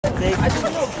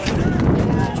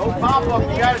No pop-up,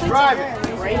 you gotta drive it.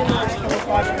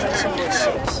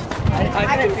 I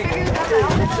couldn't figure it out.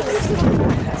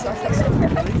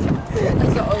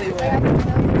 That's the only way.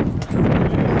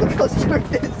 Look how short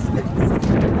this is.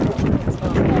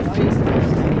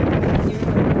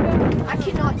 I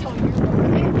cannot tell you.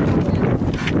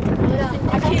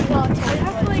 I cannot tell. I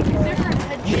have like different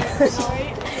head shapes,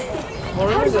 right? How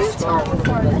do you tell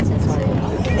apart? That's insane.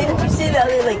 Didn't you say that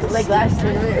like last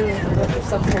tournament it was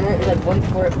some tournament like one's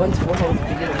four holes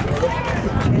bigger than the other?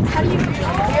 How do you ever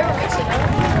mix it up?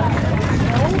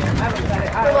 No? I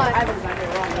haven't got it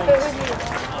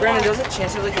wrong. Brandon, does it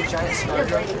chance of like a giant scar?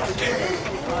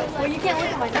 Well, you can't look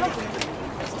at my nose.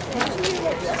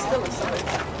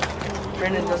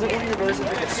 Brandon, doesn't one of your brothers have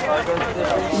like a scar going through their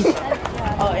face?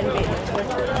 Oh, and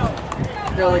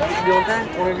No, like, you want that?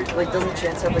 One of your, like, doesn't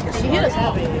chance have like a scar? he does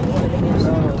have it.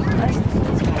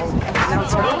 Now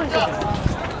it's hard.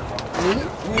 Me?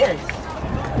 Yes.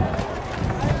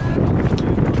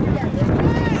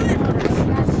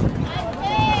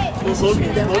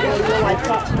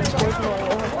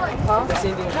 Huh? The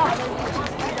same thing.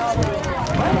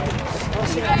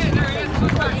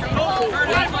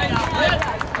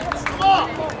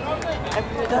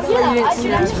 That's why you didn't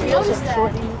snap.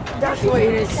 That's why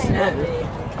you didn't snap.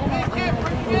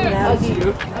 That was you.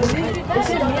 They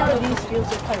said me out of these fields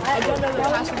are kind of. I don't know the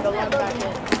password to log back in.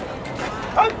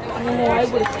 I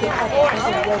would have picked up the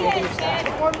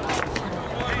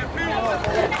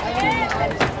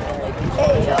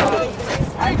Hey, yo.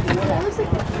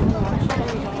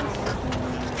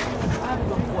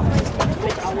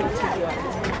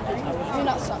 You're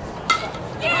not sucking.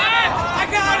 I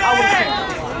got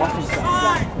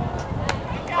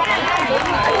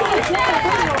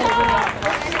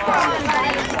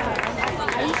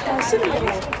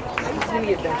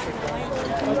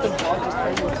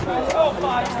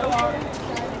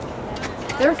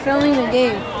They're filming the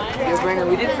game. Yo, Brandon,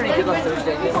 we did pretty good on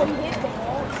Thursday.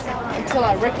 Until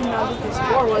I recognized what the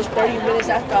score was 30 minutes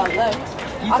after I left.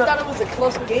 I thought it was a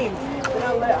close game. Then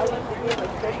I left the game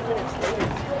like 30 minutes later.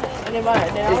 And then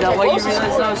Is that why you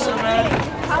realized I was so mad?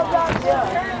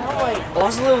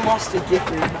 Oslo lost to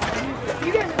Gifford.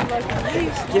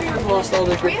 Gifford lost all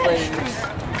their good players.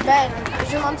 Ben,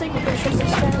 is your mom taking pictures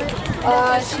this tournament?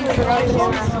 She forgot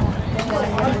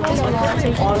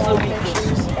Oslo beat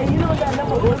Gifford.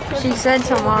 She said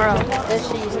tomorrow that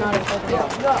she's not a football.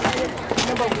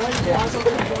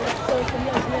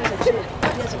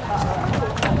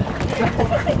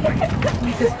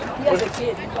 He has a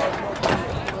kid.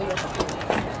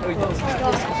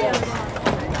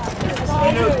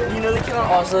 You know the kid on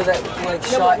Oslo that like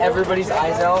shot everybody's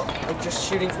eyes out, like just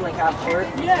shooting from like half court?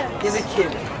 Yeah. He's a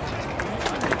kid.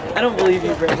 I don't believe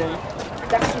you, Brendan.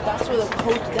 That's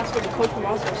what the coach from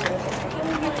Oslo said.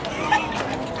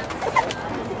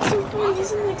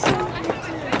 He's in like 7th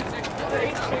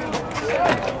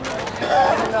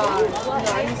No,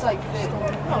 he's like 5th.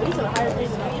 No, he's in a higher grade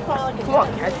than me. He's probably like a... Come on,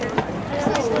 catcher.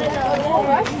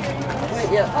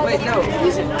 Wait, no.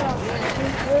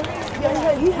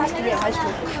 Yeah, he has to be in high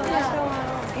school for sure.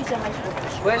 He's in high school for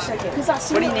sure. Wait a second. Because I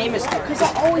see What do you name his kid? Because I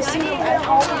always see him at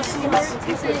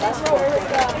basketball.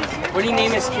 What do you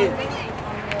name his kid?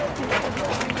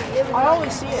 I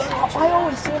always see it. I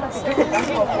always see him at the different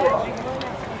basketball court.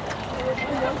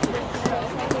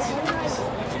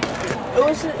 It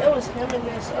was him and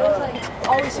this. I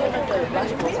always see him at the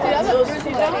basketball court.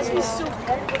 That must be so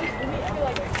hard.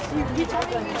 You told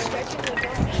me you stretching the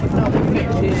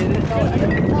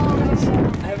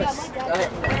I have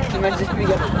imagine if we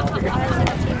got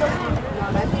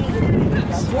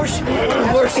abortion.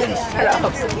 Abortion.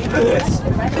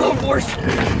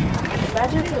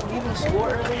 Imagine if leaving school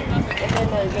early and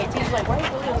then the teacher's like, why are you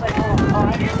leaving? I was like, oh, I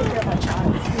have to take care of my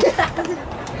child.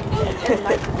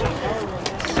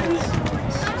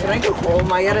 Can I go home?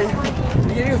 I gotta go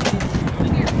feed.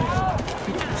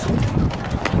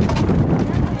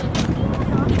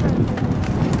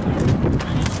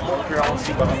 Here, I'll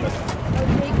see behind it.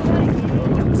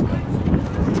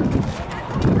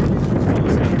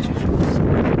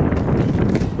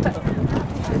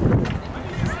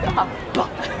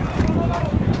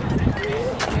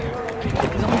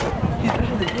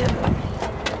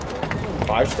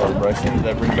 Five-star Bryson, did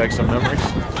that bring back some memories?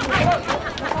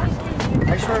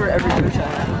 I just remember every coach I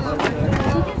had.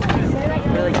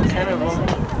 There were like 10 of them.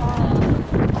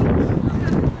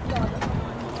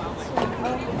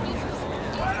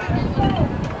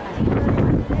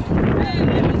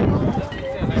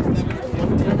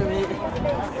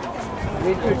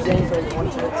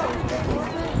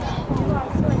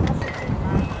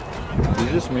 Is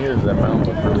it just me or does that mountain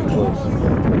look really close?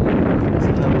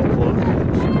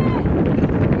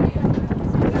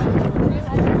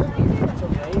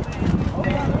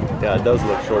 Yeah, it does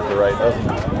look short to right, doesn't it?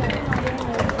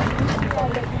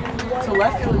 So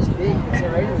left field is big. It's a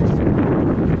right field.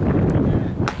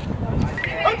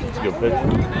 It's a good pitch.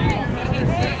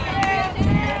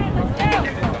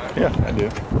 Yeah, I do.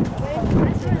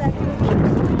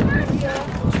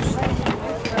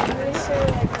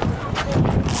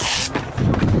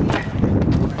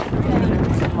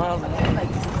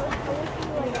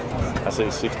 I say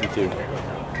 62.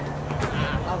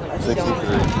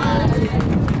 63.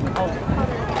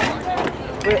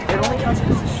 But it only counts if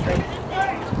it's a straight.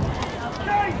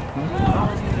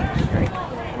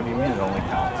 What do you mean it only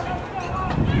counts?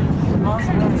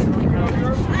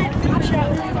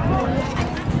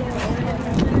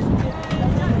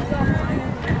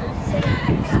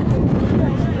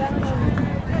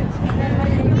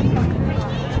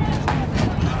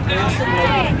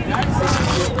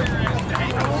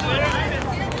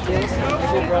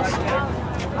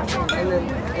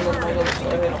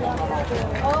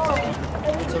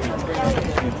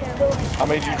 How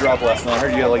many did you drop last night? I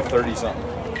heard you had like 30 something.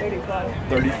 35.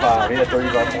 35. He had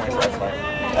 35 points last night.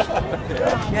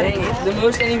 Yeah. The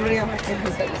most anybody on my team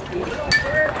was like 80. You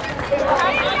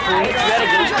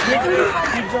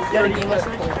got a game us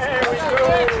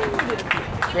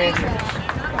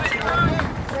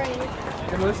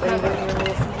the most anybody on my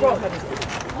team was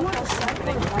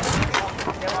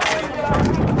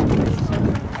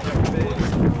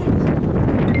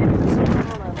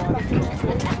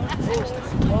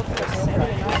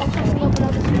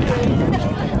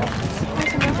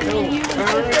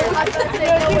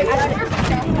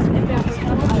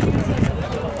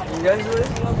Dude,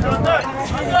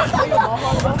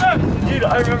 I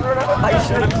remember I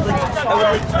showed up to like, I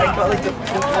got like the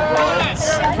LeBrons,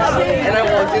 and I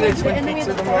walked in there Twin Peaks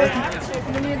with them all.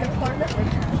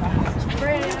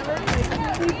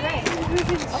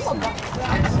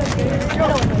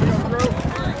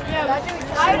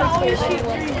 I'd always shoot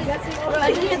threes.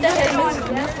 I can get that head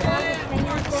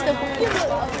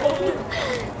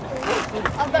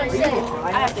I'm about to say,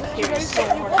 I have to carry so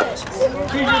much. Dude,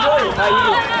 you're doing it. How you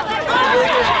doing?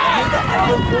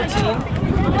 14.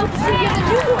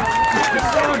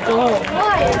 So dumb.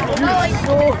 Why? Not like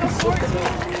so.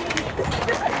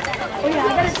 Oh yeah, I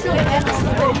gotta show it.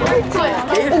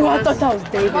 Oh, I thought that was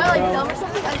David, Am I like bro. dumb or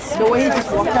something? The way he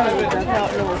just walked out of the duck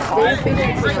out, it was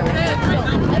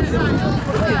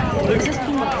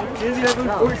Dizzy having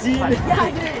 14.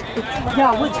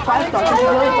 yeah, which 5-star? Because he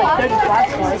was like 35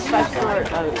 stars, 5-star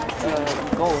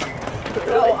gold.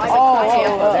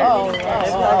 Oh,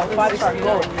 5-star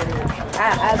gold.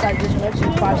 As I just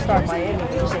mentioned, 5-star Miami,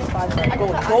 he says 5-star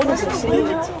gold. Gold is insane.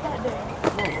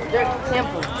 They're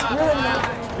Tampa.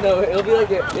 No, it'll be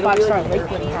like a 5-star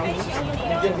Lakeland.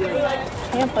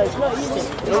 Tampa is not easy.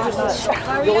 It'll just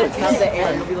you'll like count the air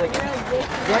and it'll be like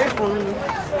right for me.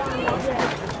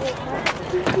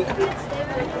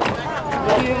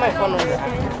 Give me my phone number.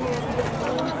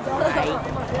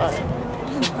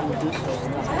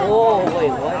 Oh,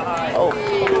 wait, what? Oh.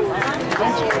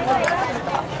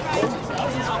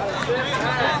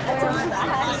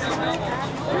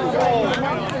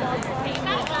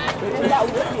 That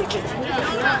would be a good thing.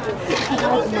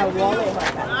 My wallet and my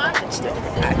backpack still.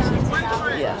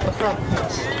 Yeah.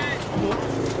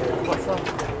 What from?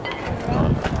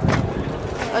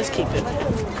 Let's keep it.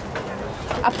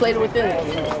 I played with it.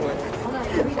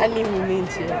 I didn't even mean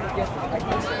to.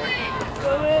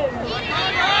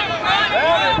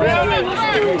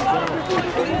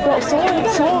 Bro,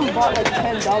 someone bought like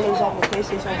 $10 off of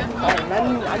PlayStation card, and I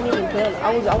didn't even done.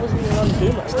 I wasn't even on the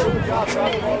game. I still dropped.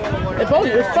 It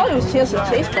probably was Chance and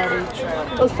Chase probably.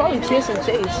 It was probably Chance and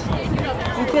Chase.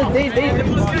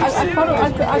 Because I caught them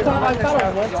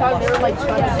one time. They were like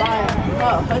trying to buy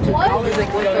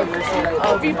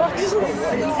 $100 V-Bucks.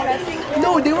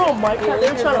 No, they were on Minecraft.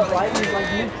 They were trying to buy these like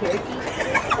new characters.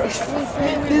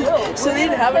 So they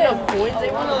didn't have enough coins.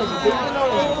 They went on his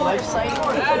website.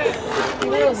 He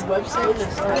went on his website and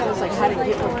it was like how to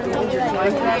get more coins or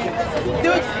Minecraft.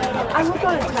 Dude, I looked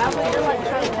on his tablet. They're like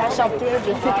trying to cash out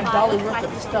 $350 worth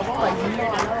of stuff. I'm like,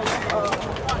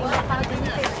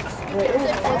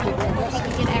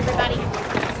 Get everybody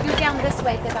scoot down this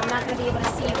way because I'm not going to be able to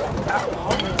see you.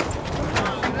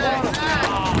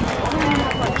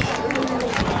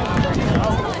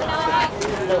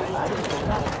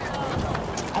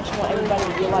 I just want everybody to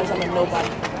realize I'm a nobody.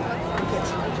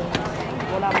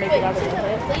 When I make it out of the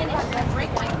head.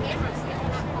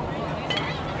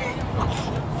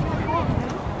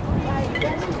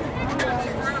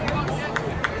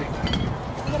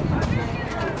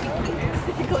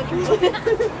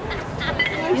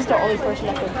 He's the only person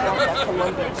that can block that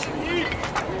Columbus.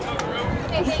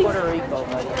 Puerto Rico,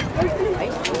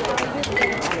 buddy.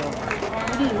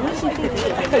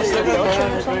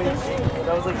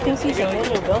 That was like, Thinks he's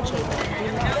Emmanuel Belcher.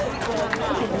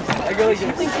 I go like,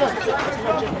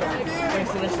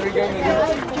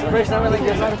 Bryce, not really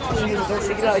good. Not a two. Let's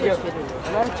take it out. Yo.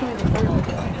 Not a two is the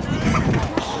first.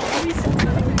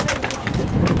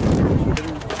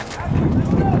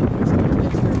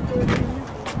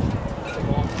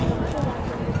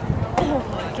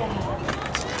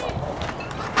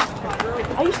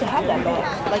 I used to have that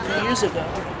bag like years ago.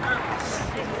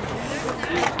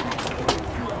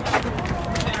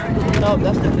 No,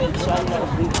 that's the good side.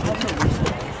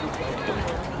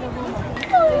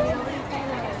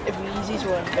 If Yeezys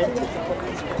were invented,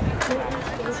 You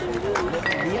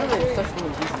know there's such thing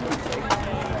as these things.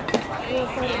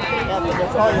 yeah, but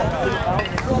they're probably like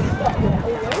 3,000.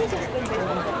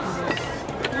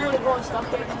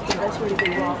 That's where you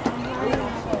can walk.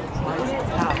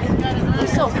 They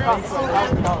sell crop for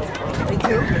 $1,000. They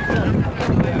do?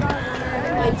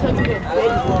 They tell you to bid for it.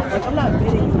 Like, I'm not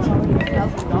bidding, it's already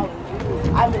 $1,000.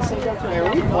 I've been saved up to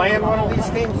Are we playing one of these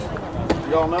teams?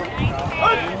 Y'all know?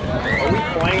 Are we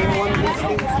playing one of these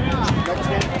teams next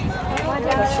game?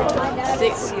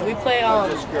 $6. We play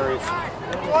Just curious.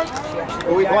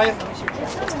 Are we playing?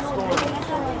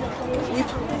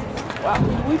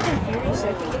 we play Fury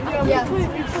second. Yeah.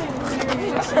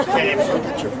 You can't even look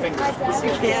at your fingers.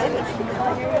 You can.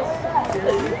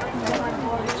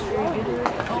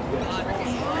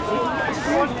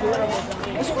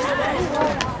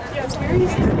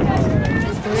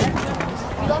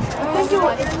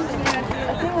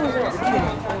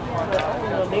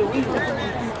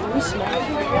 We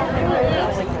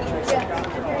smashed.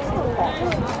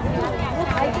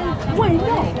 Wait,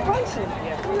 no, Bryson.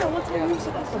 No, what's the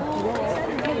reason? That's a blow.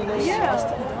 Yeah.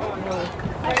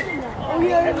 Oh,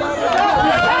 yeah.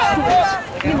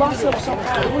 He lost up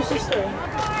somehow. It was just a.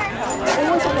 It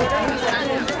wasn't like.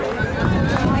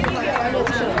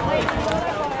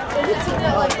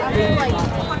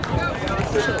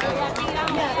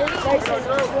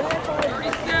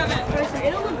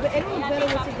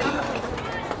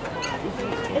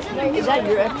 Is that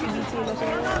your FTV team or something?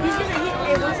 He's gonna hit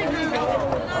it once it moves over.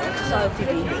 It's not a TV.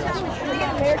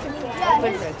 American.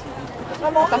 I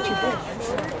thought you did.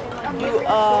 You,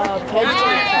 Pedro.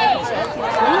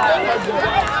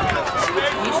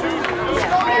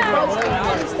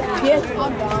 Yeah,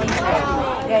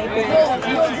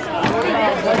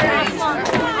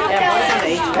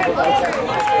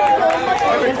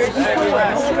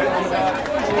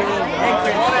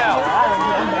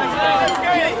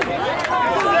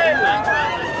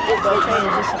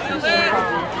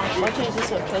 Martin is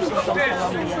just a place from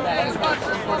Colombia that is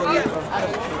Puerto Rico. I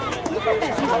don't know.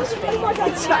 Spain,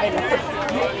 China.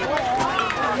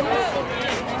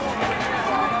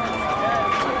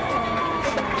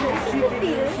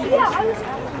 Yeah, I was.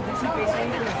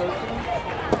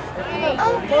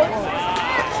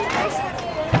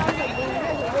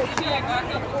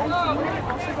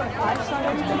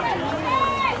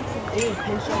 I'm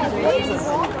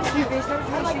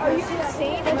like, are you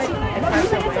insane?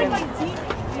 It's like deep.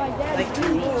 My dad.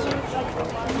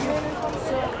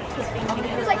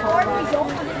 It's like hard we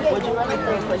don't want to get. Would you rather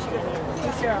play PlayStation?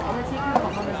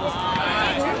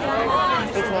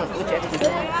 Which one? Which FTV?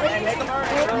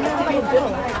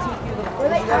 Or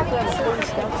like having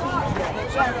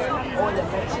Or the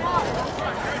Mets?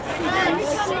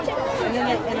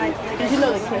 Did you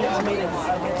know the Kings made it?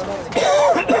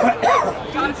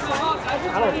 I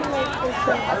don't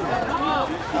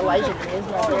know. Elijah Green's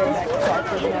not there.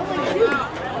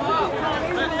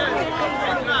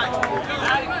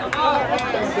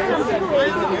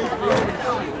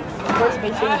 First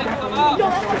base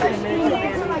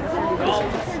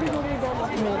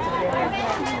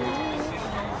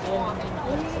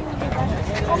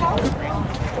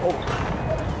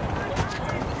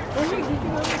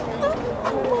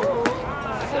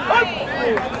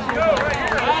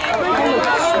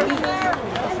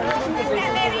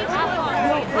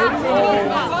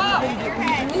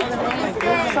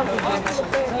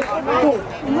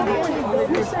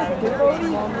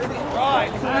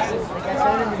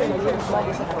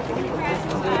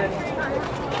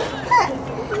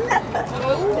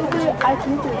I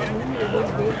think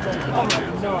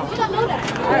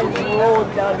I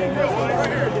rolled down the hill.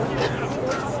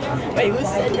 Wait, who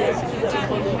said that?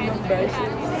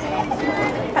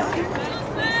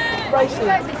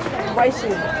 Bryson.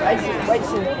 Bryson.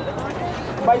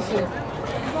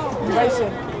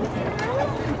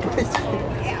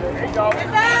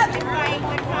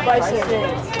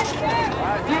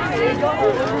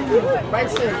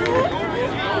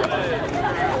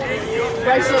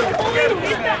 Bryson.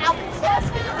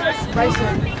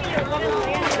 Bryson.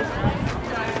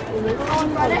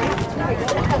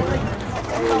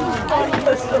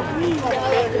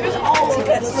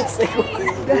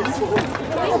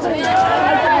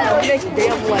 He makes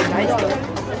damn like nice though.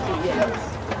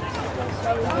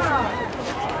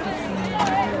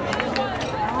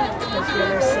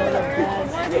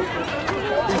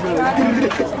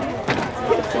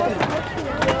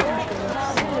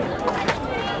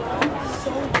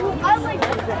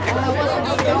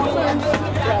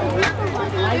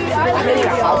 I'm getting a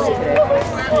house today.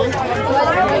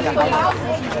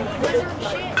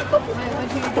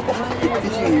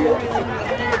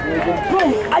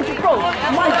 Bro,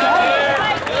 my God.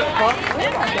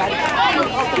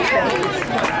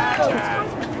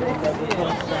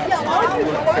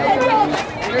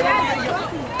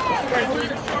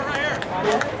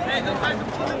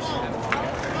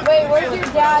 Wait, where's your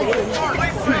dad?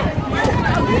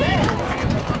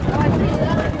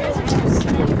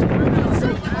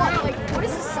 Like, what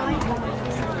is the sign?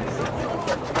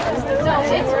 No,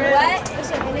 it's wet.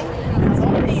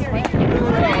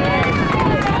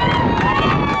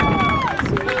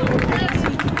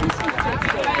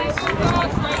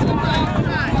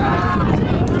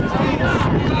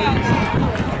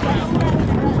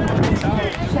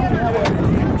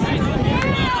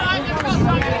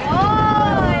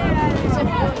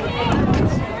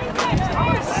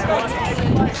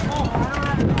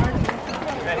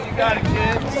 You got it,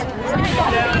 kid.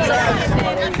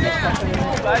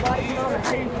 I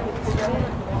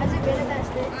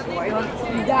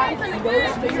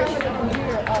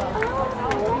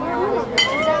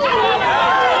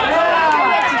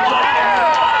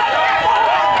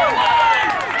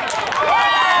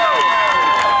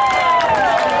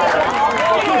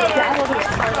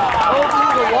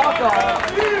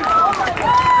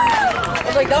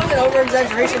was like, that was an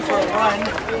over-exaggeration for a run.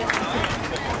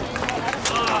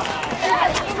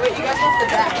 Wait, you guys left the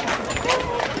back.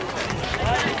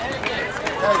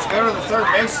 Yeah, let's go to the third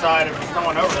base side if there's no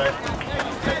one over there.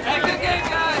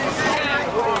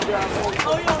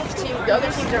 The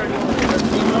other teams are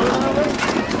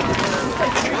doing